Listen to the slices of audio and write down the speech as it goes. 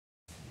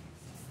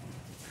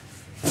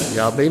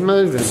Y'all be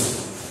moving.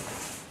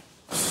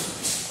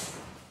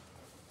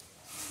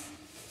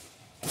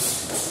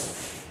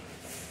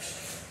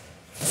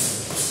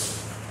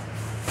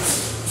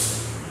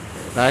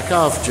 Back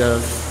off,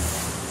 Joe.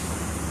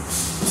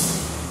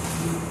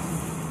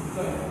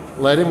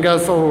 Let him go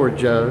forward,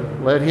 Joe.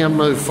 Let him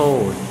move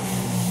forward.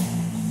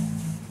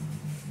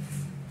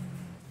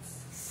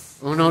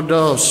 Uno,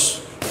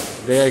 dos.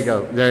 There you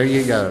go. There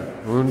you go.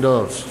 Un,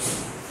 dos.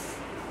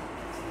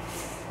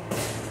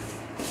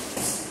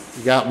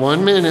 You got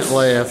 1 minute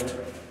left.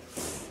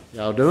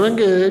 Y'all doing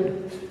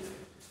good.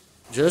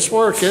 Just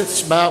work it.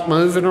 It's about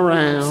moving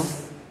around.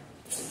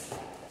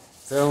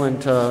 Feeling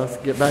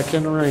tough. Get back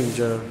in the ring,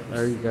 Joe.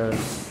 There you go.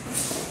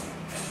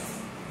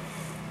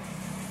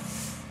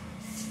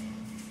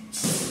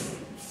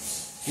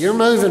 You're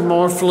moving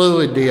more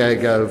fluid,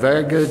 Diego.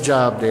 Very good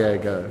job,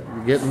 Diego.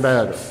 You're getting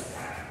better.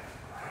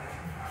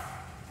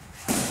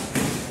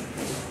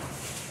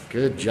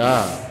 Good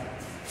job.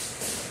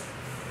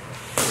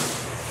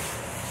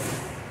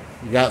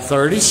 You got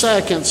 30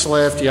 seconds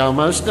left. You're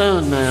almost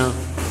done now.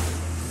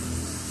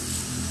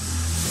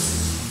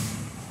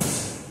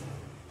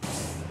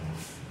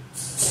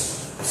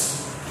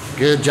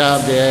 Good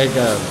job,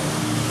 Diego.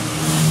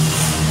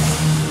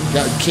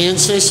 Got 15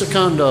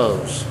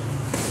 segundos.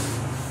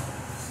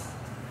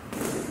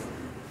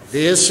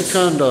 10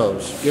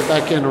 segundos. Get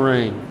back in the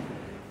ring.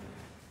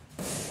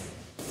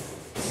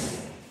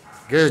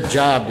 Good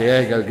job,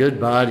 Diego. Good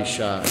body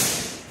shot.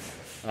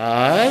 All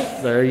right,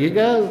 there you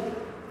go.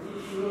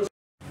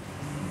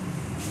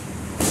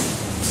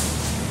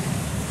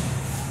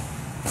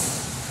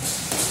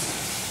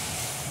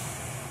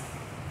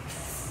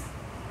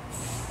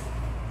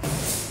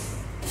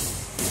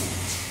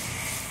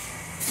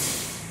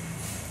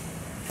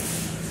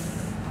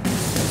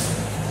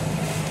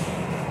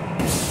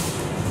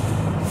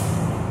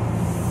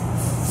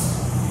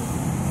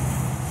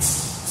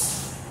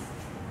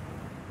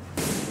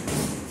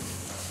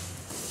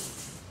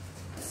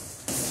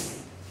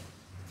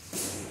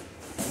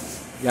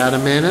 Got a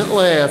minute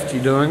left.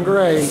 You're doing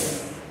great.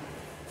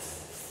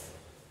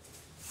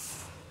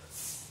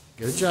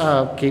 Good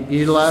job. Keep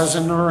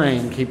utilizing the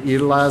ring. Keep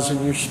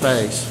utilizing your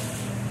space.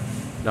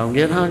 Don't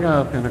get hung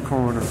up in a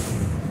corner.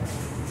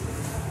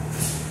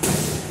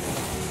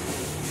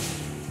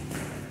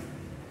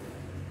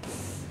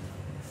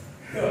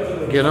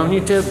 Get on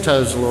your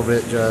tiptoes a little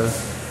bit, Joe.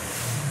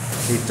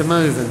 Keep the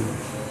moving.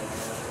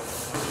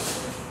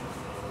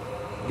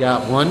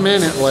 Got 1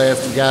 minute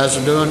left. You guys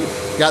are doing...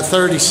 Got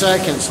 30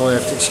 seconds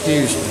left,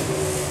 excuse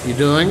me. You're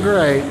doing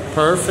great.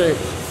 Perfect.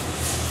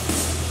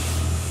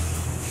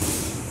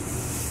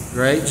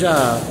 Great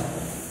job.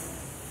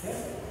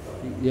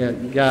 Yeah,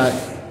 you got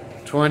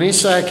 20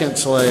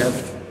 seconds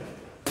left.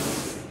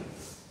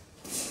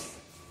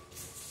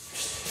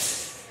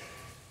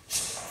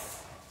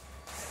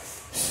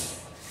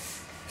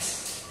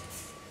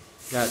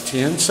 Got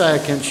 10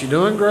 seconds. You're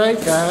doing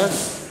great,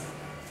 guys.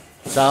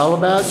 It's all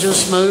about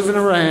just moving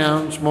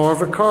around. It's more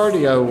of a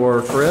cardio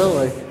work,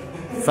 really.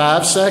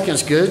 5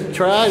 seconds. Good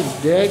try,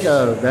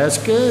 Diego. That's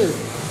good.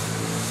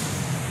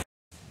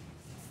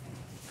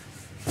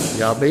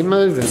 Y'all be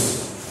moving.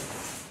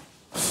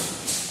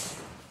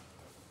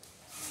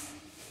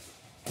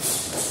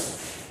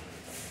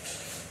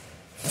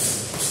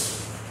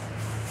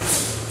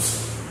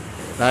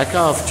 Back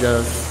off,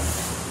 Joe.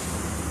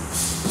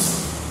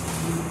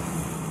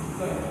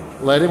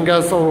 Let him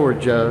go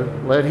forward, Joe.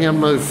 Let him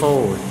move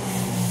forward.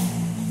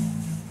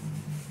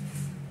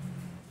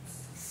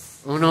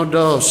 Uno,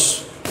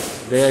 dos.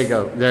 There you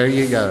go. There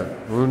you go.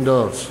 Un,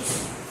 dos.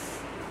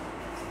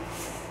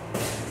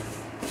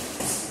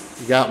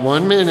 You got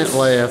 1 minute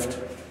left.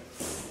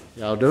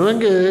 Y'all doing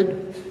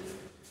good.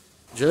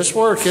 Just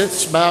work it.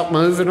 It's about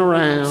moving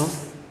around.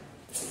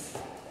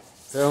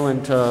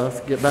 Feeling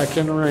tough. Get back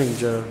in the ring,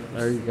 Joe.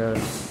 There you go.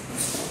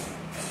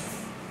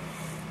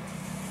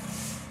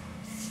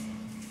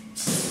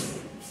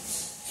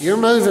 You're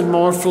moving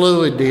more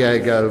fluid,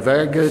 Diego.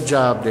 Very good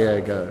job,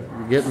 Diego.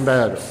 You're getting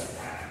better.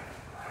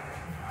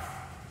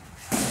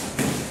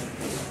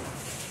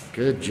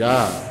 Good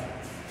job.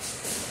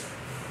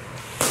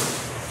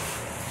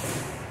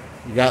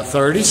 You got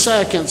 30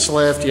 seconds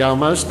left. You're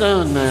almost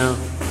done now.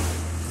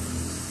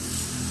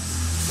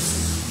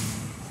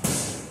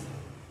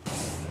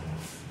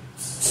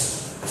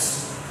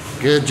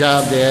 Good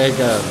job,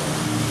 Diego.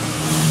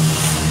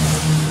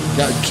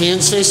 Got 15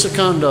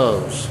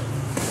 segundos.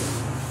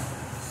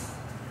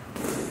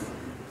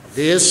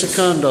 10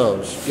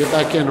 segundos. Get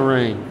back in the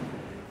ring.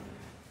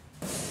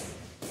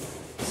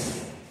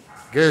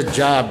 Good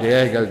job,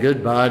 Diego.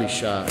 Good body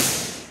shot.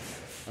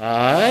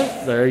 All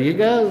right, there you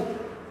go.